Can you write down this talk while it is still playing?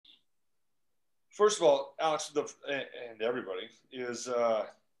First of all, Alex, and everybody is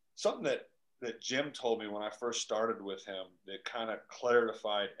something that Jim told me when I first started with him that kind of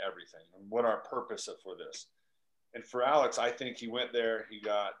clarified everything and what our purpose for this. And for Alex, I think he went there,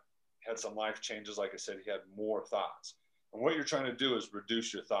 had some life changes. Like I said, he had more thoughts. And what you're trying to do is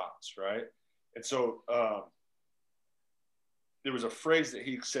reduce your thoughts, right? And so there was a phrase that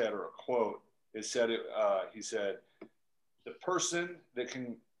he said, or a quote. He said, the person that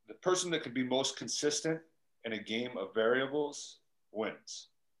can be most consistent in a game of variables wins.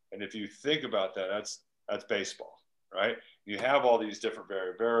 And if you think about that, that's baseball, right? You have all these different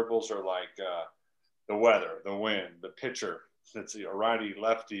variables, are like the weather, the wind, the pitcher. That's a righty,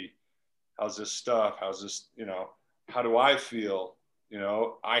 lefty. How's this stuff? How's this? How do I feel?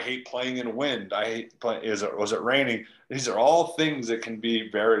 I hate playing in wind. I hate playing. Was it raining? These are all things that can be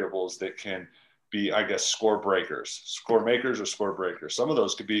variables that can be, I guess, score makers or score breakers. Some of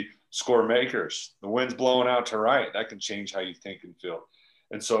those could be score makers. The wind's blowing out to right. That can change how you think and feel.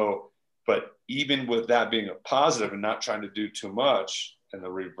 And so, but even with that being a positive and not trying to do too much, in the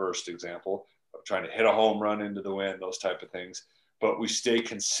reversed example of trying to hit a home run into the wind, those type of things, but we stay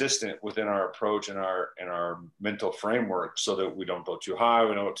consistent within our approach and our mental framework so that we don't go too high,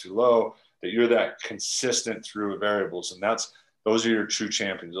 we don't go too low, that you're that consistent through variables. And those are your true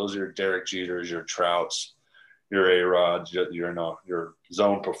champions. Those are your Derek Jeters, your Trouts, your A-Rods, your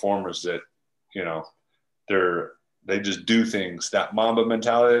zone performers that, they just do things. That Mamba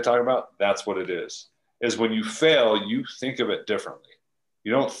mentality they talk about, that's what it is when you fail, you think of it differently.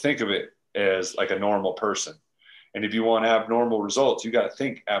 You don't think of it as like a normal person. And if you want abnormal results, you got to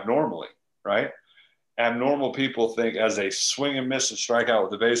think abnormally, right? Abnormal people think as they swing and miss and strike out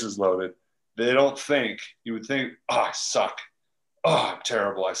with the bases loaded, they don't think, you would think, oh, I suck. Oh, I'm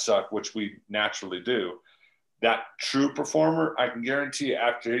terrible. I suck, which we naturally do. That true performer, I can guarantee you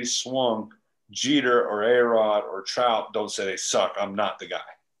after he swung, Jeter or A-Rod or Trout don't say they suck. I'm not the guy.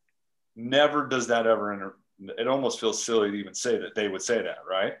 Never does that ever. It almost feels silly to even say that they would say that,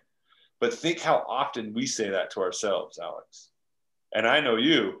 right? But think how often we say that to ourselves, Alex. And I know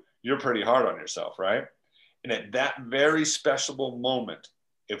you're pretty hard on yourself, right? And at that very special moment,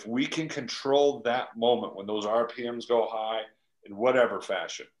 if we can control that moment when those RPMs go high in whatever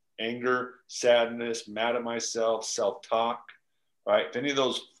fashion, anger, sadness, mad at myself, self-talk, right? If any of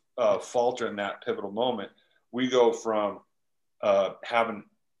those falter in that pivotal moment, we go from having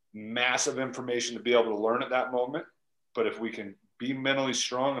massive information to be able to learn at that moment. But if we can be mentally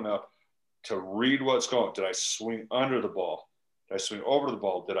strong enough to read what's going. Did I swing under the ball? Did I swing over the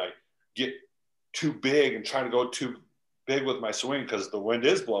ball? Did I get too big and try to go too big with my swing because the wind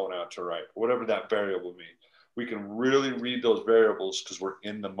is blowing out to right? Whatever that variable means. We can really read those variables because we're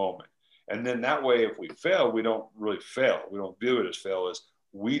in the moment. And then that way, if we fail, we don't really fail. We don't view it as fail. As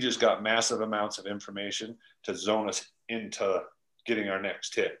we just got massive amounts of information to zone us into getting our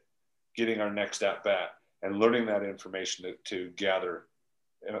next hit, getting our next at bat, and learning that information to gather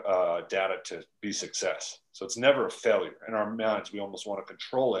data to be success. So it's never a failure. In our minds, we almost want to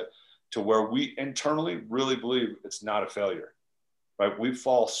control it to where we internally really believe it's not a failure, right? We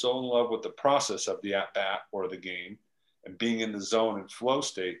fall so in love with the process of the at-bat or the game and being in the zone and flow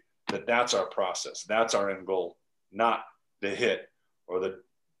state that's our process. That's our end goal, not the hit or the,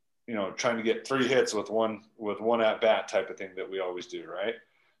 trying to get 3 hits with one at-bat type of thing that we always do, right?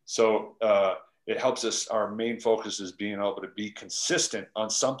 So it helps us. Our main focus is being able to be consistent on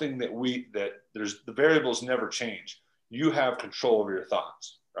something that there's the variables never change. You have control over your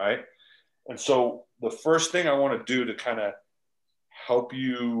thoughts, right? And so the first thing I want to do to kind of help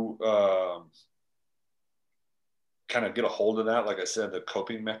you kind of get a hold of that, like I said, the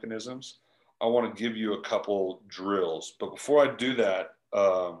coping mechanisms, I want to give you a couple drills. But before I do that,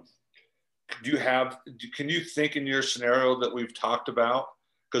 can you think in your scenario that we've talked about?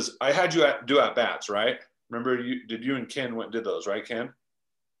 Because I had you do at bats, right? Remember, you and Ken went and did those, right, Ken?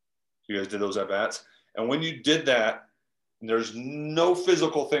 You guys did those at bats. And when you did that, there's no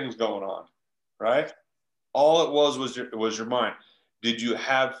physical things going on, right? All it was your mind. Did you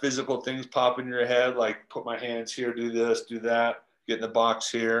have physical things pop in your head, like put my hands here, do this, do that, get in the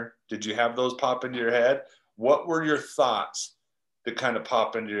box here? Did you have those pop into your head? What were your thoughts that kind of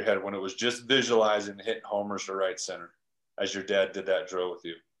pop into your head when it was just visualizing hitting homers to right center as your dad did that drill with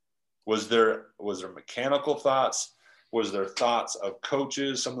you? Was there mechanical thoughts? Was there thoughts of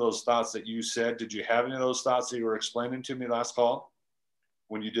coaches? Some of those thoughts that you said, did you have any of those thoughts that you were explaining to me last call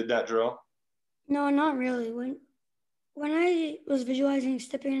when you did that drill? No, not really. When I was visualizing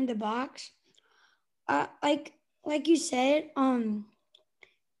stepping in the box, like you said,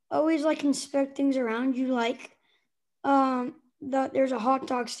 always like inspect things around you, like there's a hot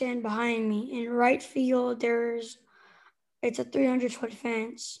dog stand behind me. In right field, it's a 300-foot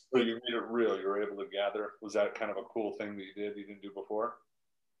fence. So you made it real. You were able to gather. Was that kind of a cool thing that you did? You didn't do before.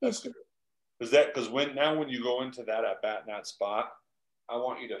 Yes. Because when you go into that at bat in that spot, I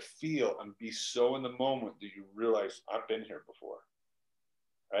want you to feel and be so in the moment that you realize I've been here before.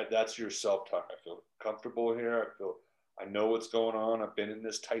 Right? That's your self-talk. I feel comfortable here. I know what's going on. I've been in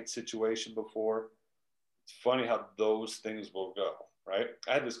this tight situation before. It's funny how those things will go, right?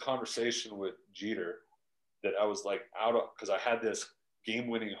 I had this conversation with Jeter that I was like out of, because I had this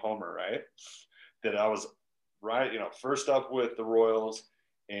game-winning homer, right? That I was right, first up with the Royals,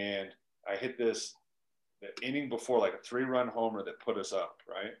 and I hit the inning before, like a 3-run homer that put us up,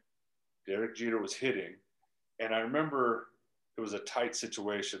 right? Derek Jeter was hitting, and I remember it was a tight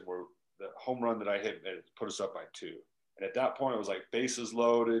situation where the home run that I hit put us up by 2. And at that point, it was like bases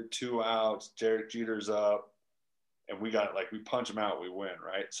loaded, 2 outs, Derek Jeter's up, and we punch him out, we win,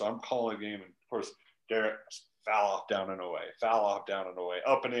 right? So I'm calling a game, and of course, Derek foul off down and away,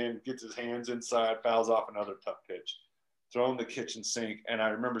 up and in, gets his hands inside, fouls off another tough pitch, throwing the kitchen sink. And I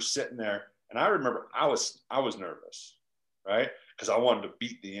remember sitting there, and I remember I was nervous, right? Because I wanted to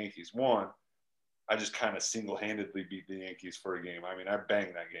beat the Yankees. One, I just kind of single-handedly beat the Yankees for a game. I mean, I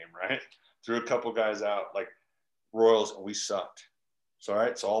banged that game, right? Threw a couple guys out, like Royals, and we sucked. So, all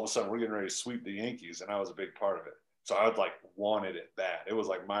right, so all of a sudden we're getting ready to sweep the Yankees, and I was a big part of it. So I wanted it bad. It was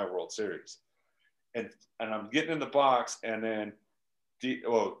like my World Series. And I'm getting in the box, and then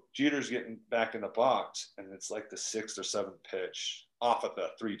Jeter's getting back in the box, and it's like the 6th or 7th pitch off of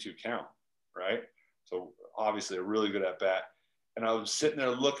the 3-2 count, right? So obviously a really good at bat. And I was sitting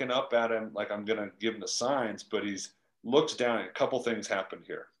there looking up at him like I'm going to give him the signs, but he's looks down, and a couple things happened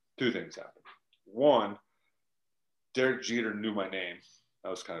here. 2 things happened. One, Derek Jeter knew my name. That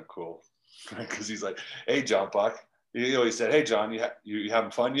was kind of cool, because he's like, "Hey, John Buck." He said, "Hey, John, you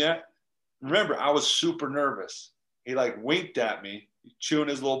having fun yet?" Remember, I was super nervous. He winked at me, chewing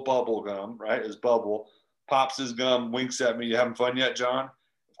his little bubble gum, right? His bubble, pops his gum, winks at me. "You having fun yet, John?"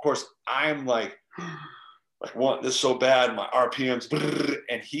 Of course, I'm like, "What? This is so bad." My RPMs,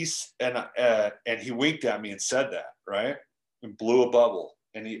 and he winked at me and said that, right? And blew a bubble.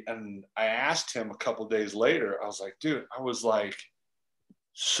 And I asked him a couple days later. I was like, "Dude, I was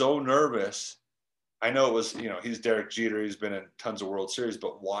so nervous." I know it was, he's Derek Jeter. He's been in tons of World Series,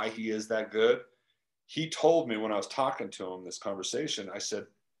 but why he is that good? He told me when I was talking to him, this conversation, I said,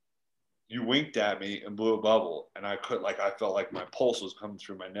 "You winked at me and blew a bubble." And I felt like my pulse was coming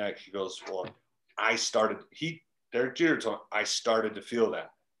through my neck. He goes, "Well, Derek Jeter told me, I started to feel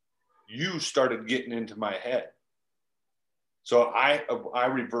that. You started getting into my head." So I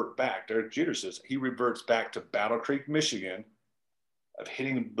revert back. Derek Jeter says he reverts back to Battle Creek, Michigan, of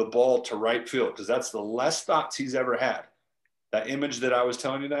hitting the ball to right field, because that's the less thoughts he's ever had. That image that I was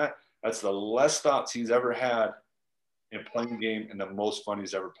telling you, that's the less thoughts he's ever had in playing a game, and the most fun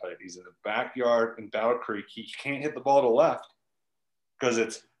he's ever played. He's in the backyard in Battle Creek. He can't hit the ball to left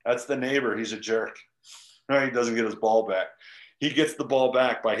because that's the neighbor. He's a jerk. Right? He doesn't get his ball back. He gets the ball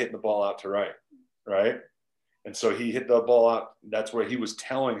back by hitting the ball out to right, right? And so he hit the ball out. That's where he was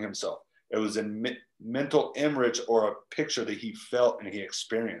telling himself. It was a mental image or a picture that he felt and he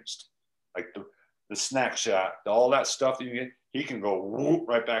experienced. Like the snack shot, all that stuff that you get, he can go whoop,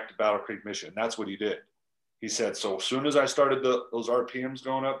 right back to Battle Creek, Michigan. That's what he did. He said, "So as soon as I started those RPMs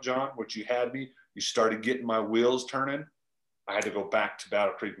going up, John, which you had me, you started getting my wheels turning, I had to go back to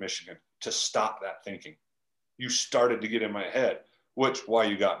Battle Creek, Michigan to stop that thinking. You started to get in my head, which why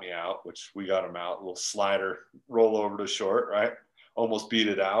you got me out, which we got him out, a little slider, roll over to short, right? Almost beat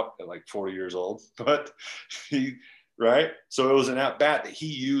it out at 40 years old, but right? So it was an at bat that he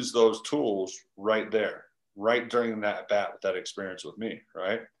used those tools right there, right during that at bat with that experience with me,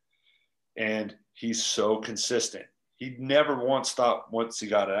 right? And he's so consistent. He never once thought once he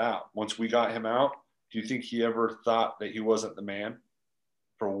got it out. Once we got him out, do you think he ever thought that he wasn't the man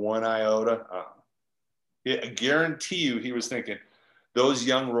for one iota? I guarantee you he was thinking, those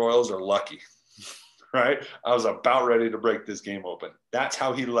young Royals are lucky, right? I was about ready to break this game open. That's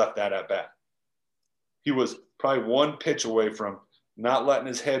how he left that at bat. He was probably one pitch away from not letting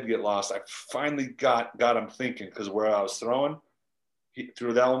his head get lost. I finally got him thinking, because where I was throwing, he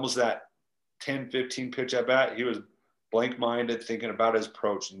threw almost that 10, 15 pitch at bat. He was blank-minded, thinking about his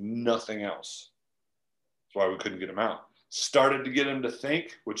approach, nothing else. That's why we couldn't get him out. Started to get him to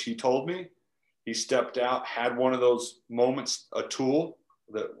think, which he told me. He stepped out, had one of those moments, a tool,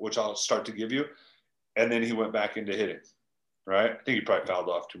 which I'll start to give you, and then he went back into hitting, right? I think he probably fouled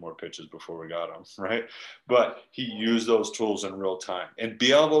off 2 more pitches before we got him, right? But he used those tools in real time. And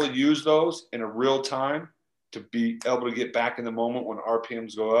be able to use those in a real time to be able to get back in the moment when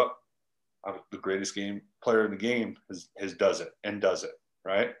RPMs go up, the greatest player in the game does it,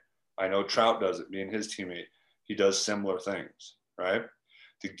 right? I know Trout does it, me and his teammate. He does similar things, right?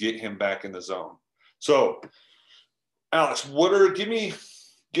 To get him back in the zone. So, Alex, give me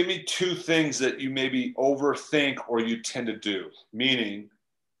 2 things that you maybe overthink or you tend to do. Meaning,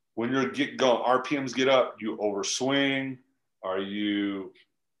 when you're going, RPMs get up, you overswing.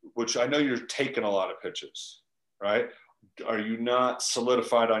 Which I know you're taking a lot of pitches, right? Are you not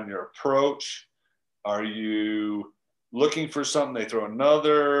solidified on your approach? Are you looking for something, they throw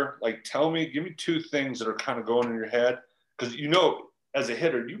another? Like, give me 2 things that are kind of going in your head. Because as a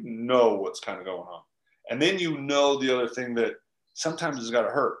hitter, what's kind of going on. And then the other thing that sometimes has got to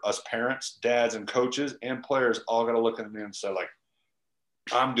hurt. Us parents, dads, and coaches and players all got to look at me and say, like,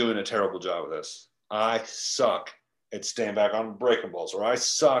 I'm doing a terrible job of this. I suck at staying back on breaking balls, or I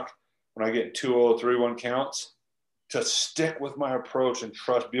suck when I get 2-0, 3-1 counts, to stick with my approach and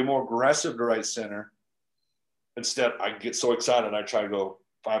be more aggressive to right center. Instead, I get so excited, I try to go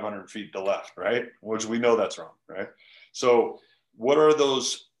 500 feet to left, right? Which we know that's wrong, right? So what are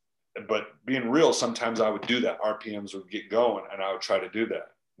those? But being real, sometimes I would do that. RPMs would get going, and I would try to do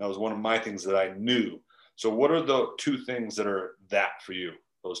that. That was one of my things that I knew. So what are the 2 things that are that for you,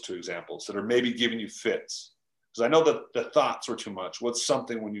 those 2 examples, that are maybe giving you fits? Because I know that the thoughts were too much. What's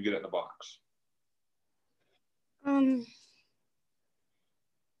something when you get in the box?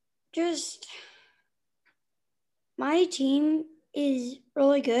 Just my team is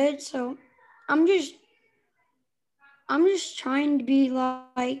really good, so I'm just trying to be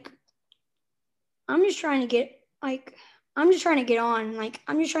like, I'm just trying to get on. Like,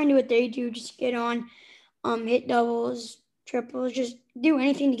 I'm just trying to do what they do, just get on, hit doubles, triples, just do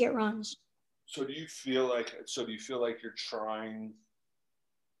anything to get runs. So do you feel like you're trying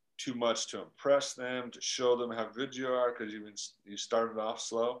too much to impress them, to show them how good you are, because you started off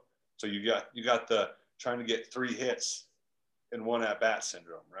slow? So you got the trying to get 3 hits in 1 at-bat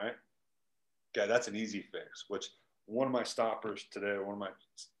syndrome, right? Okay, that's an easy fix, which one of my stoppers today, one of my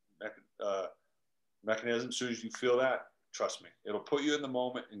mechanisms, as soon as you feel that, trust me, it'll put you in the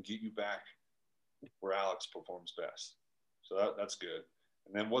moment and get you back where Alex performs best. So that's good.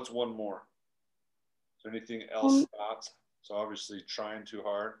 And then what's one more? Is there anything else thoughts? So obviously trying too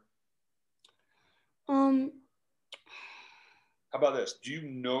hard. How about this? Do you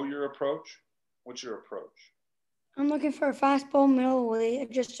know your approach? What's your approach? I'm looking for a fastball, middle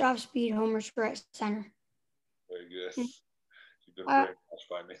weight, just off speed, homer right center. Very good. You've been brainwashed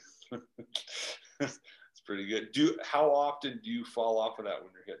by me. It's pretty good. How often do you fall off of that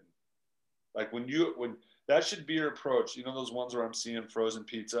when you're hitting? Like when that should be your approach. You know those ones where I'm seeing frozen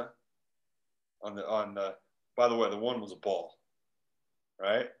pizza on the. By the way, the one was a ball,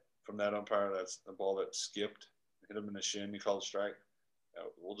 right? From that umpire, that's the ball that skipped, hit him in the shin. You call it a strike.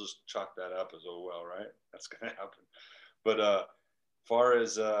 We'll just chalk that up as right? That's gonna happen. But far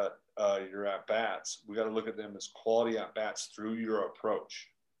as your at bats, we got to look at them as quality at bats through your approach.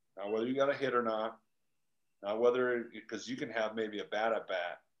 Now, whether you got a hit or not, because you can have maybe a bad at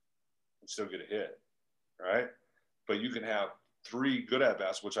bat and still get a hit, right? But you can have 3 good at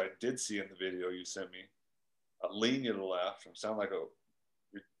bats, which I did see in the video you sent me. Lean you to the left. And sound like your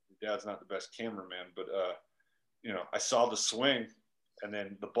dad's not the best cameraman, but I saw the swing, and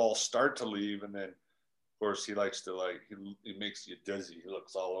then the ball start to leave, and then of course he likes to he makes you dizzy. He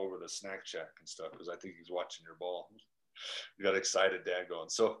looks all over the snack shack and stuff because I think he's watching your ball. You got excited dad going.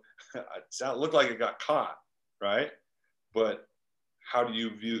 So it looked like it got caught, right? But how do you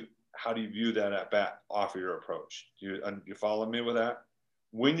view that at bat off of your approach? You follow me with that?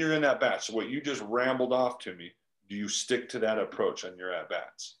 When you're in that bat, so what you just rambled off to me, do you stick to that approach on your at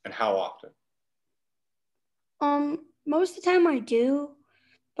bats, and how often? Most of the time I do,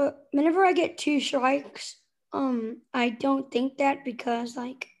 but whenever I get 2 strikes, I don't think that, because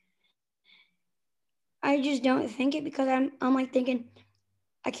I just don't think it, because I'm like thinking,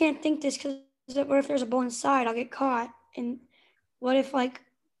 I can't think this, because what if there's a ball inside? I'll get caught. And what if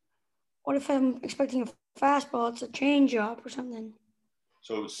I'm expecting a fastball? It's a changeup or something.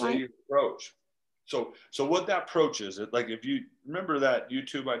 So say your approach. So what that approach is, like if you remember that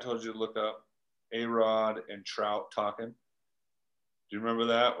YouTube I told you to look up, A-Rod and Trout talking. Do you remember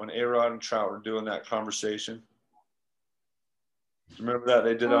that when A-Rod and Trout were doing that conversation? Do you remember that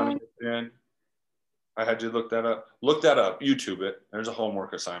they did on ESPN? I had you look that up. Look that up. YouTube it. There's a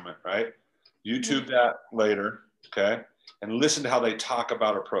homework assignment, right? YouTube that later, okay? And listen to how they talk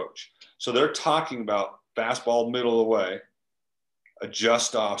about approach. So they're talking about fastball middle away,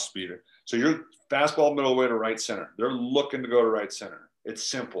 adjust off speeder. So your fastball middle away to right center. They're looking to go to right center. It's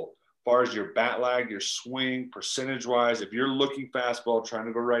simple. far as your bat lag, your swing, percentage wise, if you're looking fastball, trying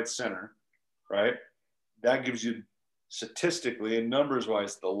to go right center, right? That gives you statistically and numbers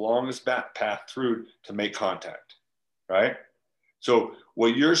wise the longest bat path through to make contact, right? So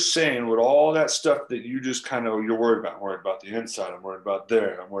what you're saying with all that stuff that you just kind of, you're worried about, I'm worried about the inside, I'm worried about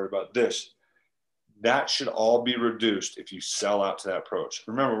there, I'm worried about this, that should all be reduced if you sell out to that approach.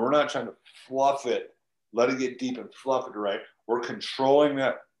 Remember, we're not trying to fluff it, let it get deep and fluff it, right? We're controlling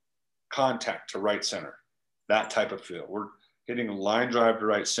that contact to right center, that type of feel. We're hitting a line drive to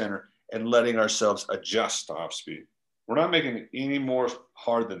right center and letting ourselves adjust to off speed. We're not making it any more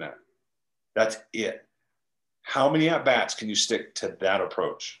hard than that. That's it. How many at-bats can you stick to that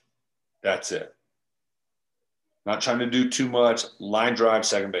approach? That's it. Not trying to do too much. Line drive,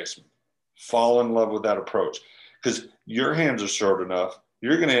 second baseman. Fall in love with that approach. Because your hands are short enough,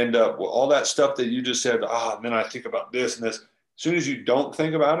 you're going to end up with all that stuff that you just said, and then I think about this and this. As soon as you don't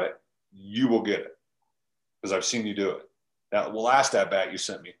think about it, you will get it. Because I've seen you do it. That last at-bat you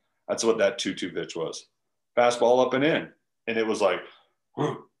sent me, that's what that 2-2 pitch was. Fastball up and in. And it was like,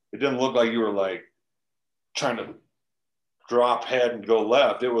 whew. It didn't look like you were like trying to drop head and go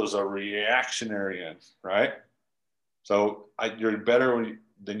left. It was a reactionary in, right? So you're better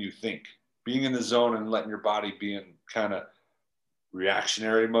than you think. Being in the zone and letting your body be in kind of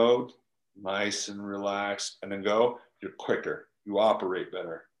reactionary mode, nice and relaxed, and then go, you're quicker. You operate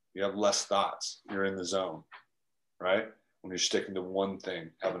better. You have less thoughts. You're in the zone, right? When you're sticking to one thing,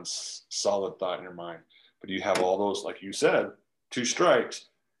 having solid thought in your mind. But you have all those, like you said, 2 strikes,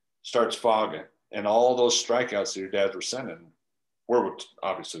 starts fogging. And all those strikeouts that your dads were sending were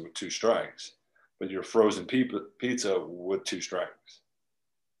obviously with 2 strikes. But you're frozen pizza with 2 strikes.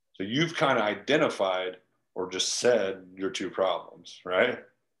 So you've kind of identified or just said your 2 problems, right?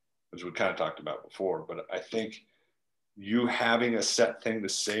 Which we kind of talked about before. But I think you having a set thing to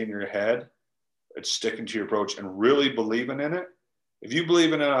say in your head, it's sticking to your approach and really believing in it. If you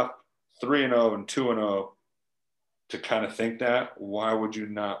believe in enough 3-0 and 2-0 to kind of think that, why would you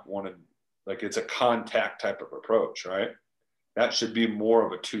not want to, like, it's a contact type of approach, right? That should be more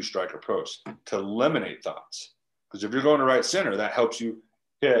of a 2-strike approach to eliminate thoughts. Because if you're going to right center, that helps you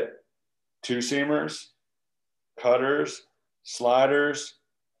hit 2-seamers, cutters, sliders,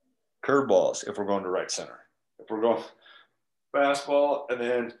 curveballs if we're going to right center. If we're going fastball, and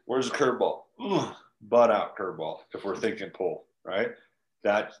then where's the curveball? Butt out curveball if we're thinking pull, right?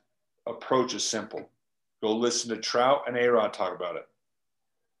 That approach is simple. Go listen to Trout and A-Rod talk about it,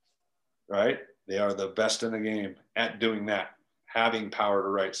 right? They are the best in the game at doing that, having power to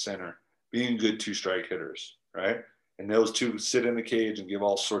right center, being good 2-strike hitters, right? And those 2 sit in the cage and give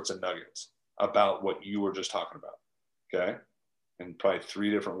all sorts of nuggets about what you were just talking about, okay? In probably 3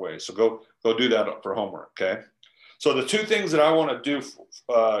 different ways. So go do that for homework, okay? So the 2 things that I want to do,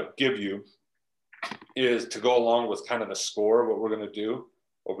 give you is to go along with kind of the score, what we're going to do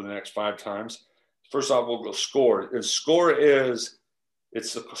over the next 5 times. First off, we'll go score. And score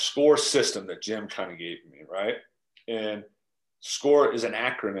it's the score system that Jim kind of gave me, right? And score is an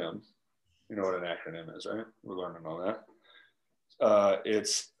acronym. You know what an acronym is, right? We're learning all that.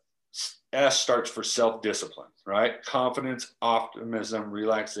 It's S starts for self-discipline, right? Confidence, optimism,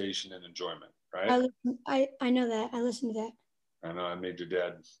 relaxation, and enjoyment, right? I know that. I listened to that. I know I made your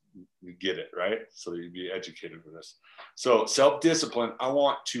dad get it, right? So you'd be educated with this. So self-discipline, I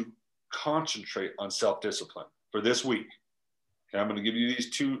want to concentrate on self-discipline for this week. Okay, I'm going to give you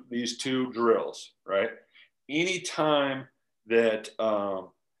these two drills, right? Anytime that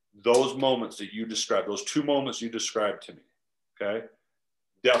those moments that you described, those 2 moments you described to me, okay,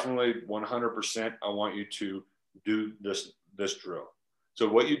 definitely 100%. I want you to do this drill. So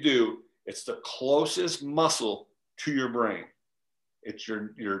what you do, it's the closest muscle to your brain. It's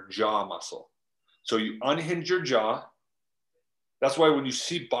your jaw muscle. So you unhinge your jaw. That's why when you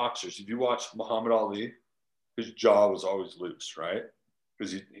see boxers, if you watch Muhammad Ali, his jaw was always loose, right?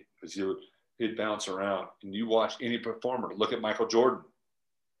 Because he'd bounce around. And you watch any performer, look at Michael Jordan,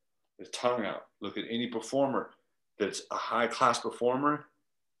 his tongue out. Look at any performer that's a high-class performer,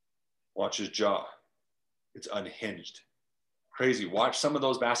 watch his jaw. It's unhinged. Crazy. Watch some of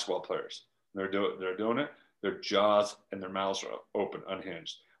those basketball players. They're doing it. Their jaws and their mouths are open,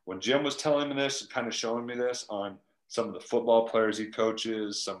 unhinged. When Jim was telling me this and kind of showing me this on some of the football players he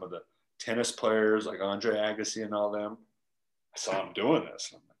coaches, some of the tennis players like Andre Agassi and all them, I saw him doing this.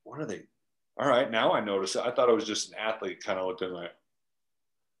 I'm like, what are they? All right, now I notice it. I thought it was just an athlete kind of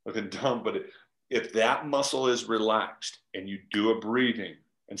looking dumb. But if that muscle is relaxed and you do a breathing,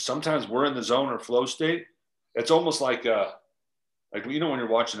 and sometimes we're in the zone or flow state, it's almost like you know when you're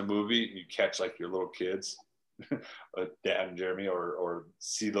watching a movie and you catch like your little kids Dad and Jeremy, or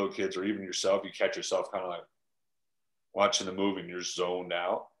CeeLo kids, or even yourself, you catch yourself kind of like watching the movie and you're zoned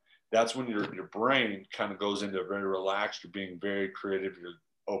out. That's when your brain kind of goes into very relaxed. You're being very creative. You're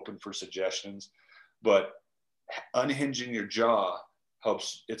open for suggestions. But unhinging your jaw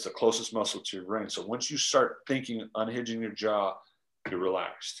helps. It's the closest muscle to your brain. So once you start thinking, unhinging your jaw, you're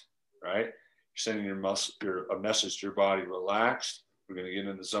relaxed, right? You're sending a message to your body, relaxed. We're going to get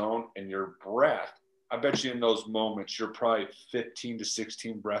in the zone. And your breath, I bet you in those moments, you're probably 15 to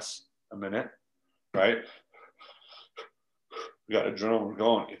 16 breaths a minute, right? We got adrenaline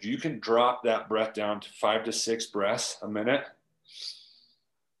going. If you can drop that breath down to 5 to 6 breaths a minute,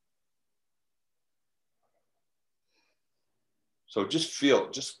 so just feel,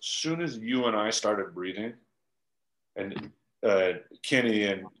 just as soon as you and I started breathing, and Kenny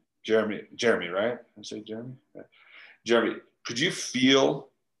and Jeremy, right? I say Jeremy? Jeremy, could you feel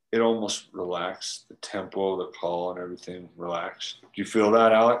it almost relax, the tempo, the call, and everything relax? Do you feel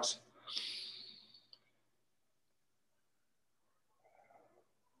that, Alex?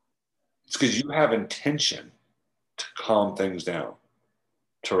 It's because you have intention to calm things down,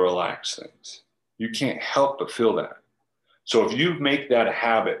 to relax things. You can't help but feel that. So if you make that a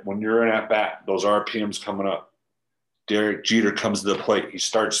habit, when you're in at bat, those RPMs coming up, Derek Jeter comes to the plate. He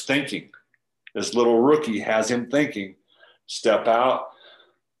starts thinking. This little rookie has him thinking, step out,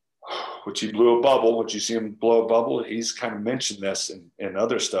 which he blew a bubble, which you see him blow a bubble. He's kind of mentioned this in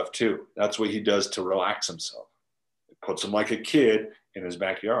other stuff too. That's what he does to relax himself. It puts him like a kid in his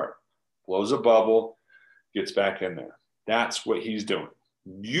backyard, blows a bubble, gets back in there. That's what he's doing.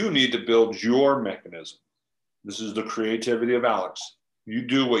 You need to build your mechanism. This is the creativity of Alex. You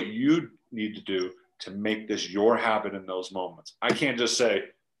do what you need to do to make this your habit in those moments. I can't just say,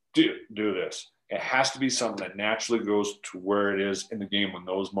 do this. It has to be something that naturally goes to where it is in the game when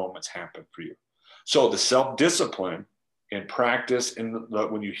those moments happen for you. So the self-discipline and practice, and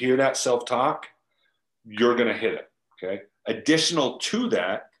when you hear that self-talk, you're going to hit it, okay? Additional to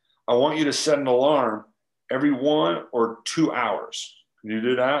that, I want you to set an alarm every 1 or 2 hours. Can you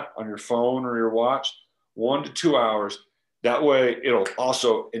do that on your phone or your watch? 1 to 2 hours. That way it'll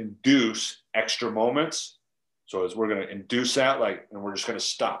also induce extra moments. So as we're going to induce that, and we're just going to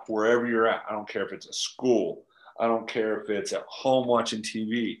stop wherever you're at. I don't care if it's at school. I don't care if it's at home watching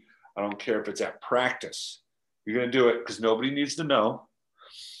TV. I don't care if it's at practice. You're going to do it because nobody needs to know.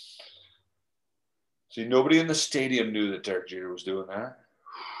 See, nobody in the stadium knew that Derek Jeter was doing that.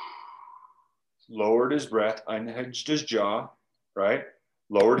 Lowered his breath, unhinged his jaw, right?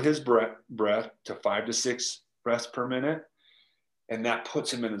 Lowered his breath to 5 to 6 breaths per minute. And that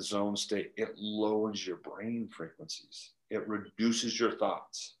puts him in a zone state. It lowers your brain frequencies. It reduces your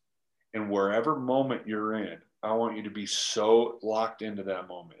thoughts. And wherever moment you're in, I want you to be so locked into that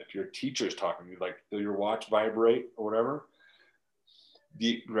moment. If your teacher's talking to you, like feel your watch vibrate or whatever,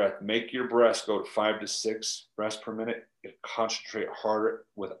 deep breath, make your breaths go to 5 to 6 breaths per minute. And concentrate harder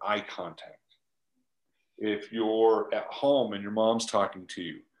with eye contact. If you're at home and your mom's talking to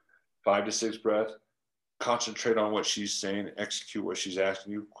you, 5 to 6 breaths, concentrate on what she's saying, execute what she's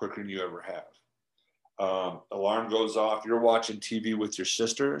asking you quicker than you ever have. Alarm goes off. You're watching TV with your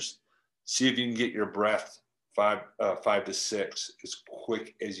sisters. See if you can get your breath 5 to 6 as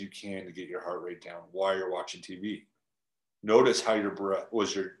quick as you can to get your heart rate down while you're watching TV. Notice how your breath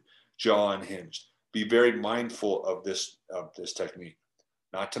was, your jaw unhinged. Be very mindful of this technique.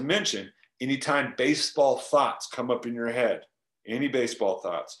 Not to mention, anytime baseball thoughts come up in your head, any baseball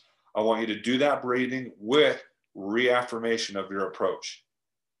thoughts, I want you to do that breathing with reaffirmation of your approach.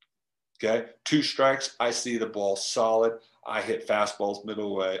 Okay, 2 strikes, I see the ball solid. I hit fastballs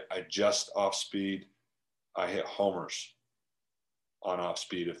middle way. I just off speed. I hit homers on off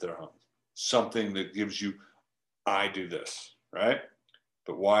speed if they're home. Something that gives you, I do this, right?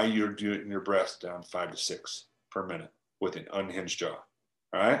 But why you're doing your breath down 5 to 6 per minute with an unhinged jaw.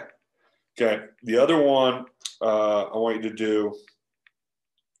 All right. Okay. The other one I want you to do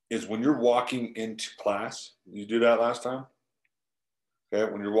is when you're walking into class. You do that last time? Okay.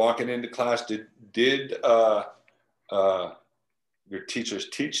 When you're walking into class, did your teachers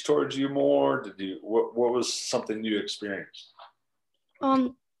teach towards you more? What was something you experienced?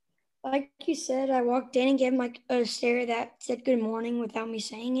 Like you said, I walked in and gave him like a stare that said good morning without me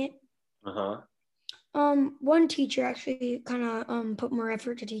saying it. One teacher actually kind of put more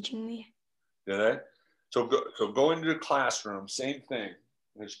effort to teaching me. Did they? So go into the classroom, same thing.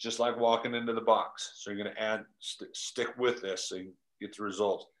 It's just like walking into the box. So you're going to stick with this so you get the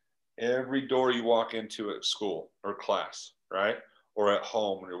results. Every door you walk into at school or class, right? Or at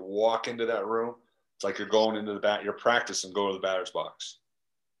home, when you walk into that room, it's like you're going into you're practicing, go to the batter's box.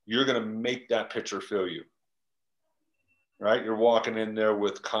 You're going to make that pitcher feel you. right? You're walking in there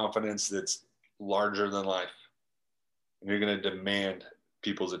with confidence that's larger than life, and you're going to demand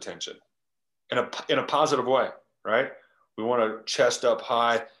people's attention in a positive way, right? We want to chest up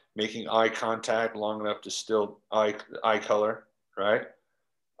high, making eye contact long enough to still eye color, right?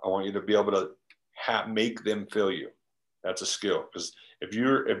 I want you to be able to make them feel you. That's a skill, because if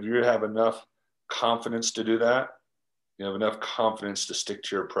you have enough confidence to do that, you have enough confidence to stick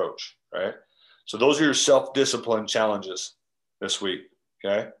to your approach, right? So those are your self-discipline challenges this week,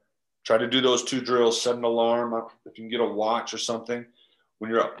 okay? Try to do those 2 drills, set an alarm. If you can get a watch or something when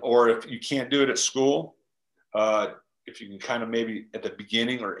you're up, or if you can't do it at school, if you can kind of maybe at the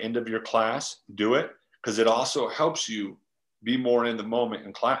beginning or end of your class, do it, because it also helps you be more in the moment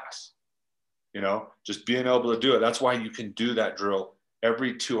in class. You know, just being able to do it. That's why you can do that drill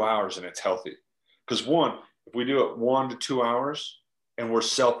every 2 hours and it's healthy. Because one, if we do it 1 to 2 hours and we're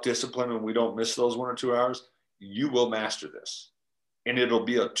self-disciplined and we don't miss those 1 or 2 hours, you will master this. And it'll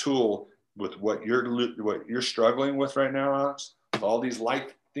be a tool with what you're struggling with right now, Alex, with all these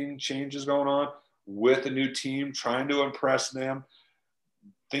life thing changes going on, with a new team, trying to impress them,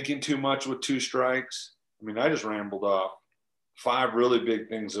 thinking too much with 2 strikes. I mean, I just rambled off 5 really big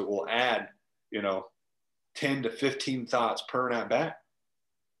things that will add, 10 to 15 thoughts per at bat,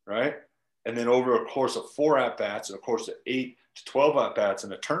 right? And then over a course of 4 at bats and a course of 8 to 12 at bats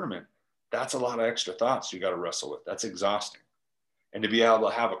in a tournament, that's a lot of extra thoughts you got to wrestle with. That's exhausting. And to be able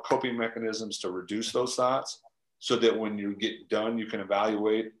to have a coping mechanisms to reduce those thoughts, so that when you get done, you can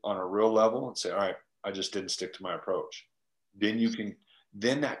evaluate on a real level and say, all right, I just didn't stick to my approach. Then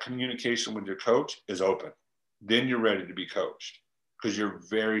that communication with your coach is open. Then you're ready to be coached, because you're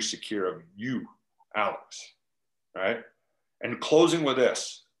very secure of you, Alex, right? And closing with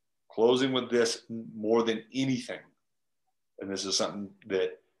this more than anything. And this is something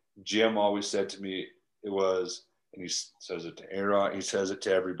that Jim always said to me. And he says it to A-Rod, he says it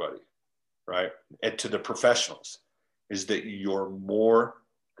to everybody, right? And to the professionals, is that you're more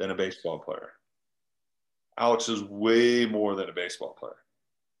than a baseball player. Alex is way more than a baseball player.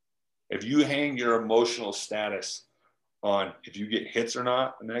 If you hang your emotional status on if you get hits or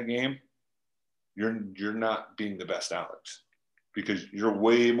not in that game, you're not being the best Alex, because you're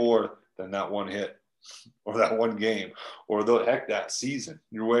way more than that one hit or that one game or that season.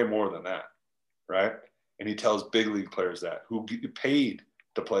 You're way more than that, right? And he tells big league players that, who get paid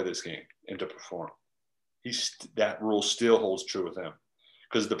to play this game and to perform. That rule still holds true with him,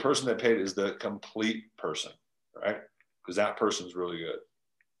 because the person that paid is the complete person, right? Because that person's really good,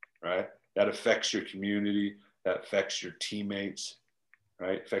 right? That affects your community, that affects your teammates,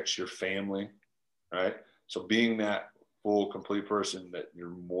 right? Affects your family, right? So being that full, complete person, that you're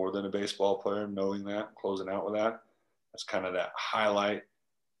more than a baseball player, knowing that, closing out with that, that's kind of that highlight.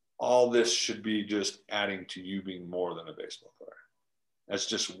 All this should be just adding to you being more than a baseball player. That's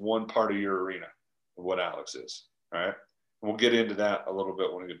just one part of your arena of what Alex is, right? And we'll get into that a little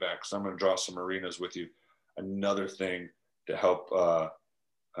bit when we get back, because I'm going to draw some arenas with you. Another thing to help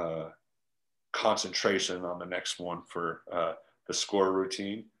concentration on the next one for the score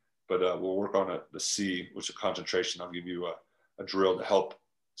routine. But we'll work on the C, which is concentration. I'll give you a drill to help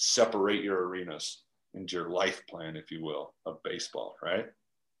separate your arenas into your life plan, if you will, of baseball, right?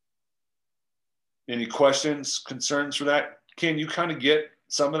 Any questions, concerns for that? Ken, you kind of get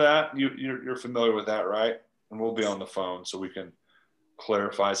some of that? You're familiar with that, right? And we'll be on the phone so we can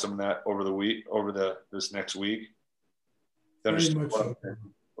clarify some of that over the week, this next week. Very much so.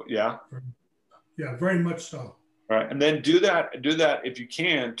 Yeah? Yeah, very much so. All right. And then do that if you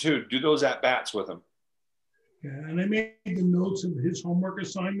can too. Do those at bats with him. Yeah, and I made the notes of his homework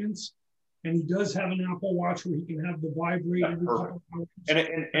assignments. And he does have an Apple Watch where he can have the vibrate every couple hours.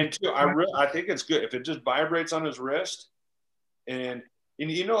 And too, I think it's good if it just vibrates on his wrist. And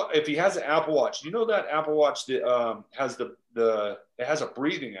if he has an Apple Watch, that Apple Watch that has it has a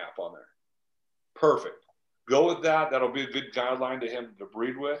breathing app on there. Perfect. Go with that. That'll be a good guideline to him to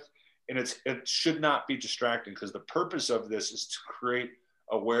breathe with. And it should not be distracting, because the purpose of this is to create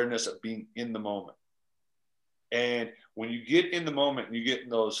awareness of being in the moment. And when you get in the moment and you get in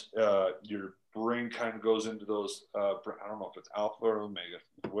those, your brain kind of goes into those, I don't know if it's alpha or omega,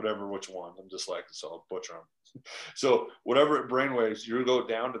 which one. I'm just like, so I'll butcher them. So whatever brainwaves, you go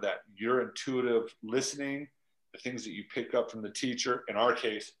down to that, your intuitive listening, the things that you pick up from the teacher, in our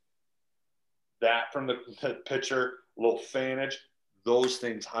case, that from the pitcher, a little fanage, those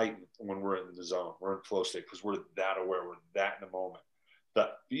things heighten when we're in the zone. We're in flow state because we're that aware. We're that in the moment.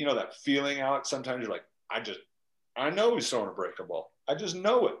 That feeling, Alex, sometimes you're like, I know he's throwing a breaking ball. I just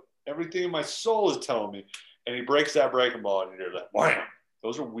know it. Everything in my soul is telling me. And he breaks that breaking ball and you're like, wham.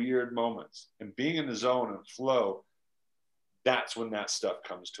 Those are weird moments. And being in the zone and flow, That's when that stuff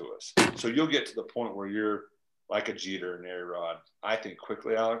comes to us. So you'll get to the point where you're like a Jeter and A-Rod. I think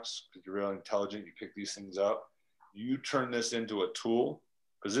quickly, Alex, because you're really intelligent. You pick these things up. You turn this into a tool,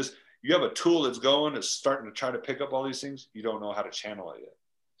 because you have a tool that's going, it's starting to try to pick up all these things. You don't know how to channel it yet.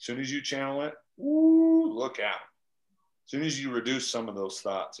 As soon as you channel it, ooh, look out. As soon as you reduce some of those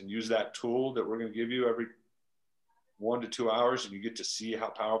thoughts and use that tool that we're going to give you every 1 to 2 hours, and you get to see how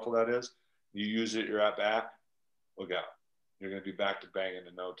powerful that is, you use it, you're at bat, look out. You're going to be back to banging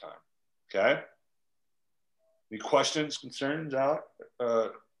in no time. Okay? Any questions, concerns,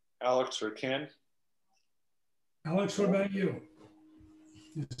 Alex or Ken? Alex, what about you?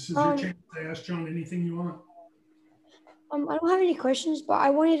 This is your chance to ask John anything you want. I don't have any questions, but I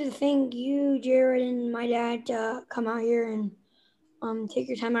wanted to thank you, Jared, and my dad to come out here and take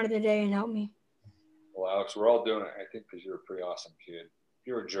your time out of the day and help me. Well, Alex, we're all doing it, I think, because you're a pretty awesome kid.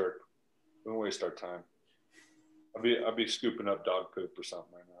 You're a jerk. Don't waste our time. I'll be scooping up dog poop or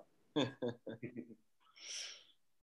something right now.